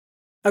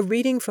A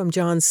reading from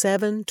John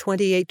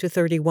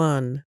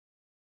 7:28-31.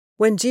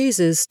 When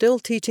Jesus, still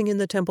teaching in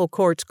the temple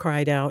courts,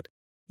 cried out,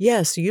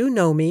 "Yes, you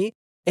know me,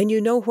 and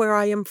you know where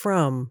I am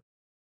from.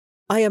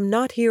 I am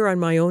not here on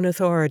my own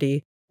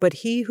authority, but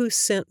he who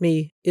sent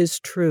me is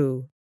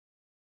true.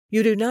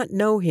 You do not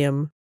know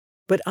him,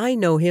 but I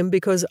know him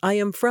because I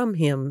am from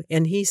him,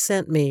 and he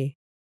sent me."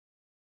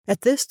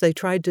 At this they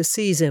tried to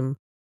seize him,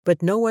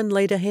 but no one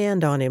laid a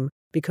hand on him,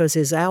 because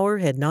his hour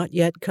had not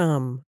yet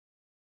come.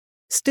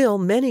 Still,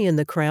 many in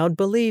the crowd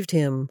believed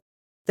him.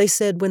 They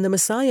said, "When the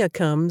Messiah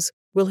comes,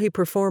 will he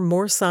perform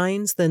more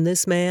signs than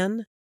this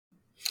man?"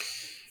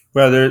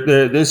 Well,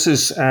 this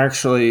is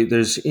actually,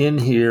 there's in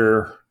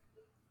here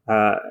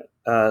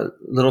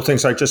little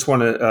things I just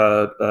want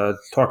to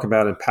talk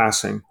about in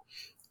passing.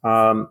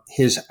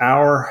 His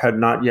hour had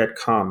not yet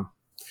come.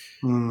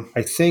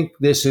 I think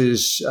this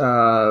is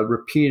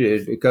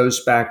repeated. It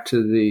goes back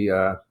to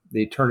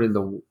the turning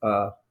the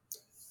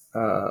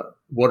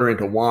water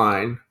into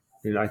wine.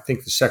 I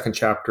think the second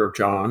chapter of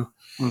John,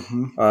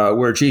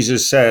 where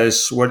Jesus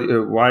says,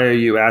 why are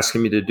you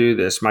asking me to do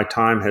this? My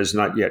time has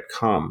not yet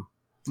come.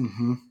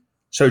 Mm-hmm.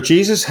 So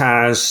Jesus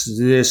has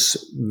this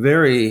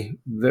very,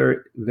 very,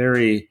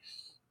 very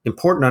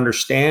important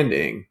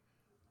understanding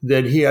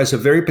that he has a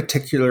very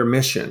particular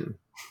mission,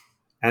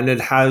 and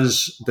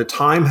the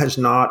time has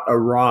not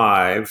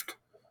arrived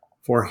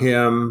for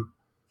him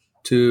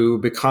to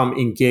become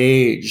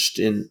engaged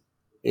in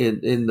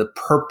the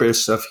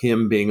purpose of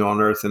him being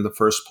on earth in the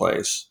first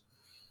place.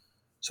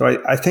 So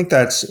I think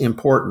that's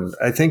important.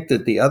 I think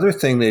that the other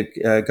thing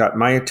that got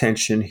my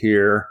attention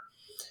here,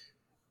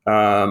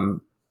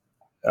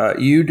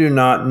 you do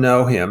not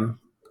know him,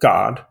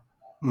 God,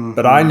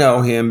 but I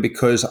know him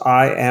because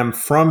I am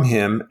from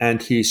him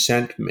and he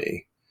sent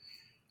me.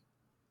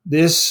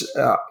 This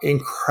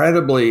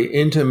incredibly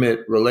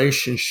intimate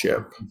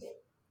relationship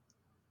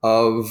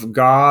of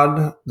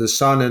God, the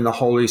Son, and the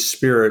Holy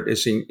Spirit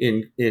is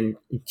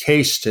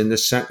encased in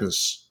this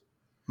sentence.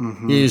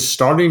 Mm-hmm. He is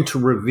starting to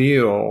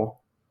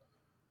reveal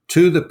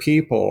to the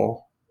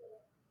people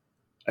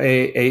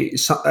a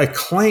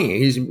claim.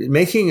 He's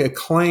making a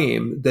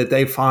claim that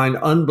they find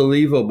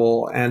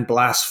unbelievable and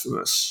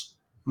blasphemous.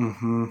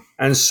 Mm-hmm.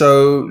 And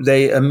so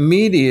they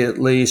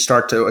immediately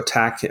start to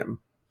attack him.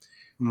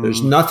 Mm-hmm.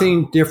 There's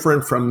nothing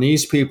different from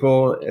these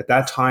people at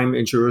that time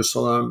in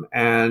Jerusalem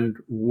and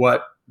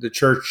what the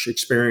church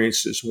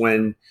experiences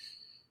when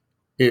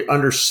it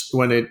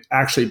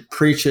actually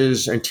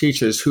preaches and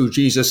teaches who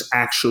Jesus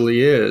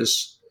actually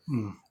is.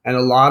 Mm. And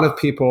a lot of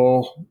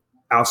people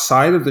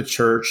outside of the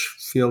church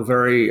feel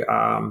very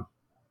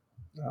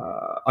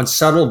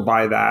unsettled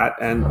by that,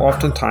 and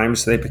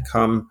oftentimes they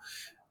become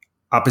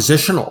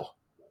oppositional.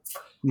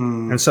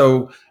 Mm. And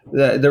so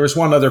there was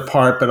one other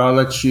part, but I'll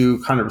let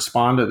you kind of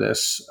respond to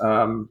this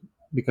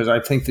because I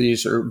think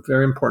these are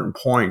very important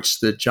points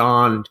that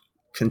John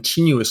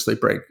continuously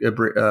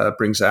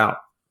brings out.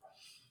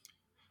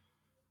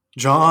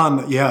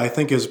 John, I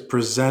think is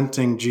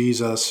presenting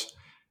Jesus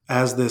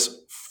as this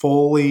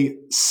fully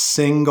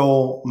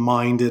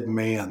single-minded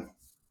man,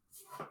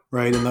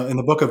 right? In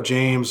the book of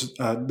James,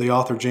 the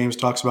author James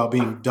talks about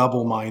being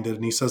double-minded,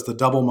 and he says the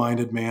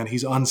double-minded man,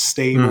 he's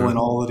unstable in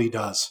all that he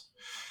does.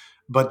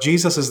 But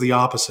Jesus is the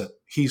opposite.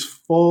 He's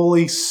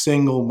fully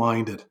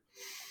single-minded.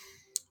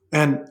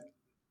 And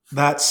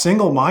that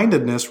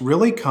single-mindedness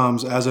really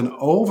comes as an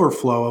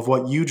overflow of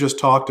what you just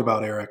talked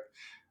about, Eric,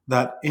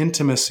 that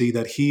intimacy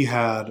that he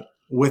had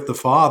with the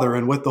Father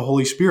and with the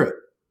Holy Spirit.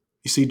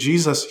 You see,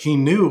 Jesus, he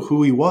knew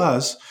who he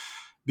was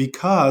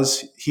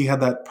because he had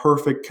that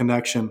perfect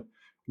connection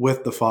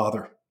with the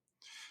Father.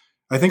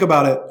 I think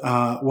about it,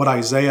 what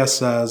Isaiah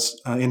says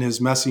in his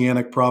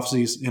messianic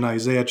prophecies in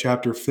Isaiah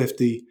chapter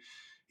 50.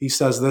 He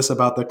says this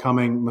about the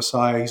coming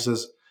Messiah. He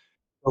says,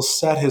 he'll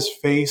set his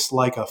face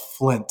like a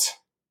flint,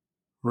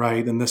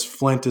 right? And this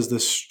flint is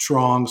this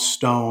strong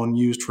stone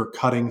used for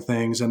cutting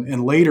things.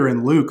 And later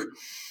in Luke,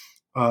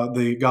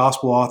 the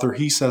gospel author,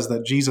 he says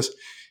that Jesus,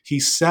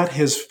 he set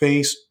his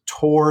face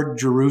toward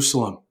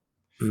Jerusalem.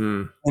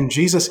 Mm-hmm. And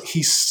Jesus,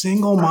 he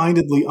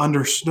single-mindedly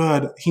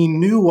understood, he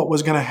knew what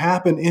was going to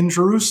happen in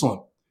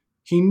Jerusalem.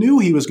 He knew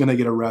he was going to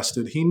get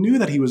arrested. He knew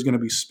that he was going to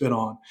be spit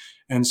on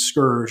and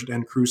scourged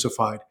and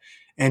crucified.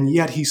 And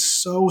yet he's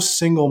so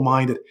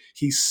single-minded.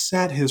 He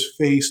set his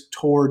face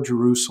toward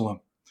Jerusalem.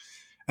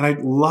 And I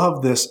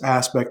love this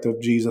aspect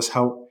of Jesus,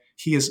 how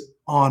he is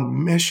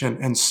on mission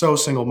and so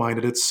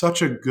single-minded. It's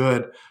such a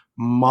good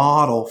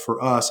model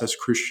for us as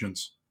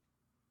Christians.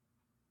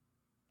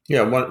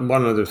 Yeah,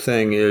 one other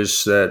thing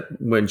is that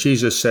when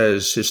Jesus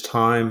says his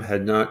time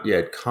had not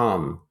yet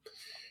come,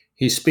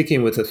 he's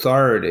speaking with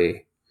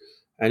authority,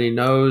 and he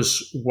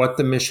knows what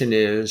the mission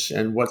is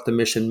and what the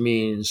mission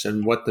means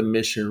and what the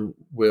mission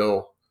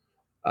will,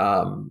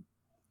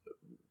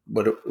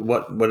 what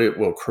it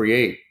will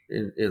create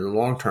in the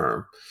long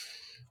term.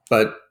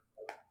 But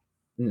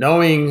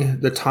knowing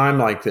the time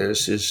like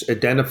this is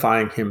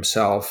identifying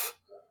himself,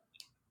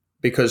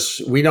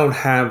 because we don't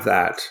have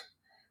that.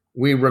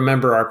 We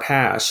remember our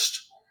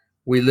past,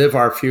 we live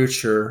our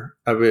future,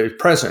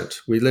 present.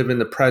 We live in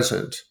the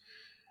present.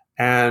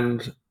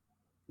 And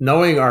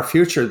knowing our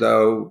future,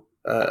 though,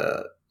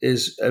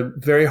 is a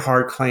very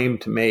hard claim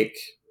to make.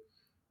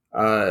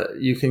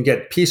 You can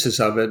get pieces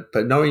of it,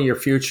 but knowing your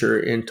future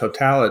in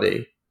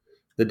totality,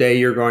 the day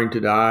you're going to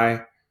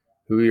die,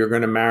 who you're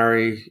going to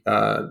marry,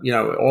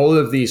 all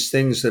of these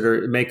things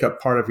that make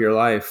up part of your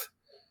life,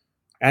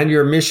 and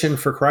your mission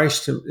for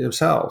Christ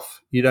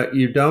himself.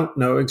 You don't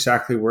know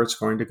exactly where it's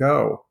going to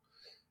go.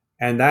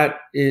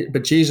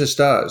 But Jesus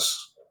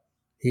does.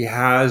 He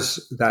has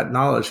that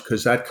knowledge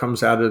because that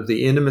comes out of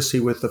the intimacy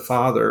with the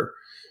Father,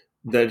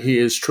 that he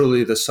is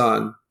truly the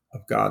Son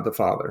of God the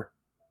Father.